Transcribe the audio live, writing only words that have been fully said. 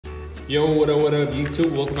Yo, what up,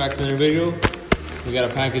 YouTube? Welcome back to another video. We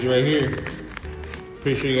got a package right here.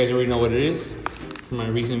 Pretty sure you guys already know what it is from my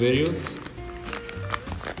recent videos.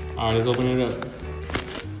 Alright, let's open it up.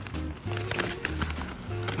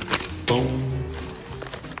 Boom.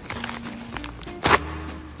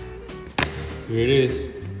 Here it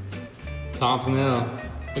is. Thompson L.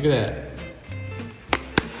 Look at that.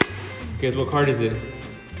 Guess what card is it?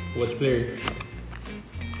 Which player?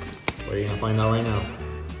 Well, you're gonna find out right now.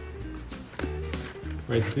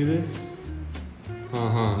 Ready to see this?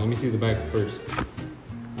 Let me see the back first.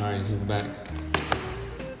 Alright, here's the back.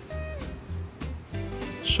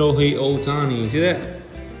 Shohei Ohtani. You see that?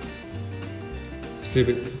 Let's flip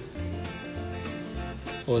it.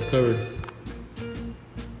 Oh, it's covered.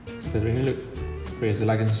 It's because right here, look. Please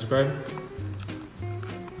like and subscribe.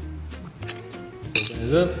 Let's open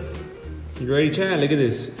this up. You ready, Chad? Look at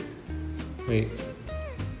this. Wait,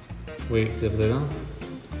 it's upside down.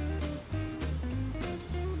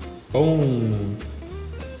 Boom.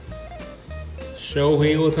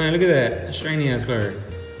 Shohei Ohtani, look at that. Shiny ass card.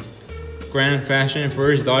 Grand Fashion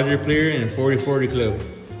first Dodger player in 40-40 club.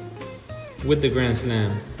 With the Grand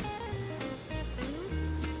Slam.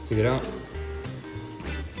 Let's take it out.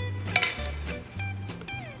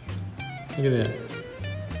 Look at that.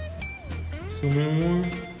 Zoom in more.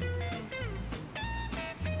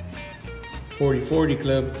 40-40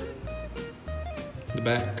 club. The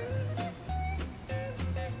back.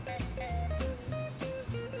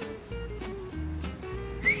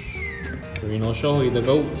 You know, Shohei, the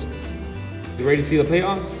GOAT. You ready to see the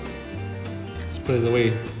playoffs? Let's put this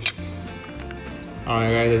away.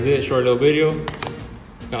 Alright guys, that's it. Short little video.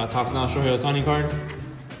 Got a Thompson L Shohei Ohtani card.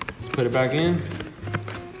 Let's put it back in.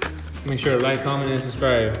 Make sure to like, comment, and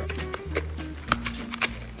subscribe.